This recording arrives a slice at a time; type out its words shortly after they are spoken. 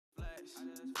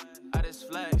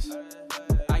flex.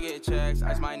 I get checks,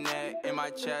 ice my neck and my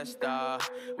chest,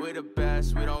 we the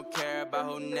best, we don't care about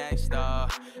who next, I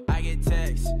get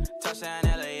texts, touchdown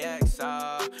LAX,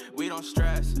 we don't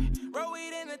stress. Roll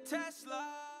weed in the Tesla.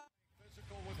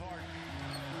 Physical with Hart.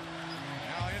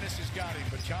 Now Ennis has got him,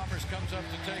 but Chalmers comes up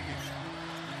to take him.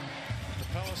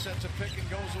 Capella sets a pick and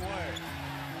goes away.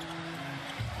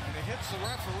 And it hits the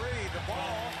referee, the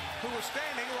ball, who was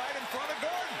standing right in front of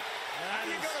Gordon. How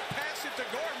are you going to pass it to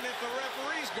Gordon if the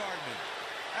referee's guarding it?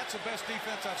 That's the best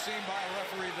defense I've seen by a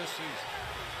referee this season.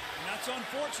 And that's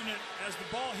unfortunate as the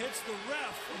ball hits the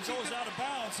ref and goes out of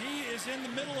bounds. He is in the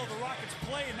middle of the Rockets'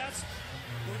 play, and that's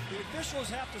the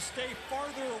officials have to stay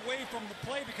farther away from the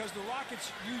play because the Rockets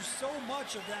use so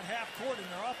much of that half court in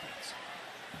their offense.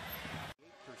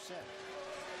 8%.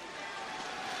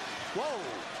 Whoa!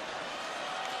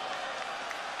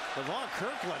 Devon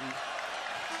Kirkland,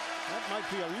 that might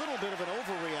be a little bit of an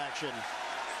overreaction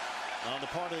on the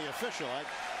part of the official.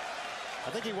 I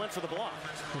think he went for the block.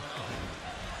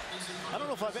 I don't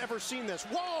know if I've ever seen this.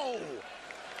 Whoa!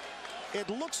 It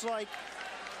looks like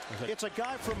it's a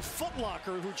guy from Foot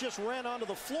Locker who just ran onto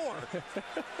the floor.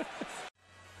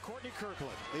 Courtney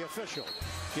Kirkland, the official,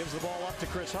 gives the ball up to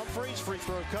Chris Humphries. Free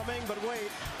throw coming, but wait.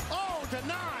 Oh,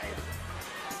 denied!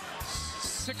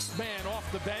 Sixth man off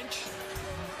the bench.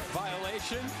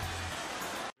 Violation.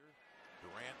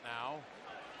 Durant now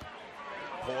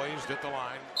poised at the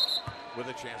line with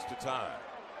a chance to tie.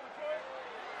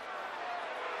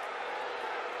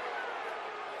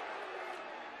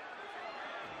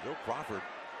 Joe Crawford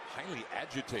highly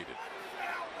agitated.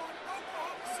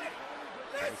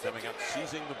 Coming up,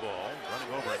 seizing the ball,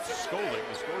 running over and scolding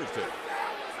the scores table.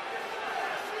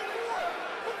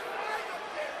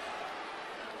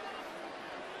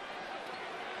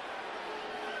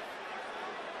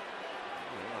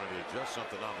 He wanted to adjust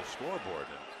something on the scoreboard.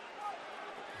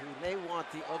 He may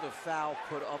want the other foul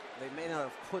put up. They may not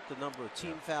have put the number of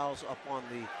team fouls up on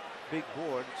the big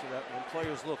board so that when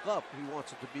players look up, he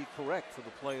wants it to be correct for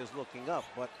the players looking up.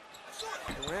 But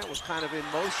Durant was kind of in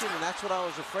motion, and that's what I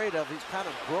was afraid of. He kind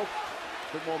of broke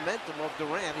the momentum of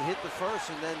Durant. He hit the first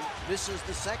and then misses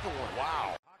the second one.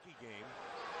 Wow. Hockey game.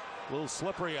 A little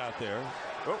slippery out there.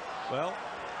 Oh, well.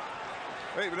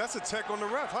 Hey, but that's a tech on the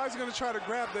ref. How is he going to try to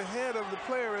grab the head of the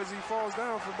player as he falls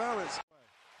down for balance?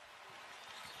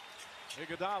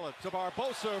 Iguodala to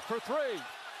Barbosa for three.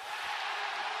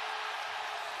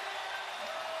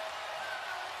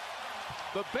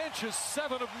 The bench is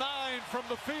 7 of 9 from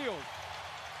the field.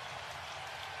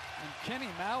 And Kenny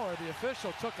Maurer, the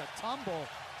official, took a tumble,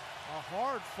 a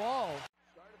hard fall.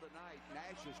 Start of the night,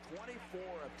 Nash is 24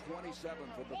 of 27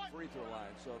 from the free throw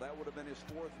line, so that would have been his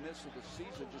 4th miss of the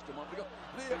season just a month ago.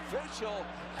 The official,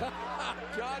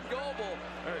 John Goble,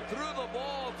 threw the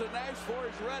ball to Nash before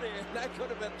he's ready, and that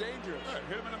could have been dangerous.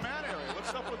 Hit him in the man area.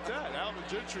 What's up with that? Alvin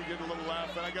Gentry getting a little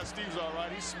laugh, and I guess Steve's all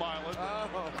right. He's smiling.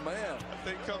 Oh, man. That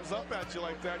thing comes up at you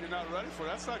like that, you're not ready for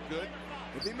it. That's not good.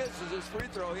 If he misses his free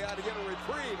throw, he ought to get a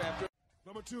reprieve after.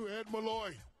 Number 2, Ed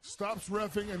Malloy stops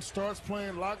reffing and starts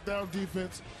playing lockdown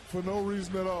defense for no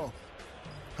reason at all.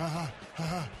 Ha ha ha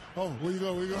ha. Oh, where you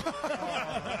go? Where you go?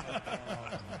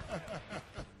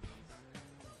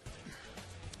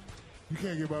 You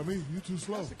can't get by me. You too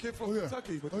slow. That's the kid from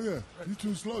Kentucky. Oh yeah, you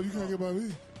too slow. You can't get by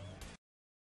me.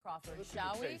 Crawford,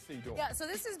 shall we? Yeah, so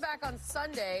this is back on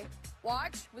Sunday.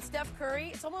 Watch with Steph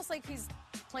Curry. It's almost like he's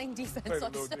playing defense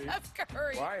on Steph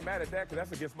Curry. Well, I ain't mad at that because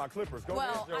that's against my Clippers. Go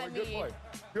well, ahead, Joey. I mean,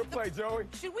 Good play, Joey.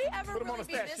 Should we ever really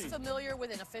be this familiar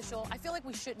with an official? I feel like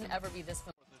we shouldn't ever be this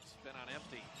familiar. It's been on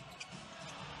empty.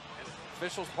 And the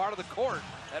official's part of the court.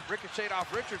 That ricocheted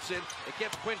off Richardson. It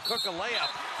gives Quinn Cook a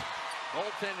layup.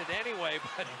 Goaltended anyway,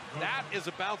 but that is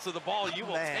a bounce of the ball you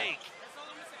will take.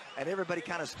 And everybody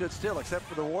kind of stood still except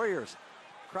for the Warriors.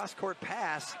 Cross-court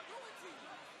pass,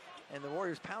 and the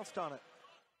Warriors pounced on it.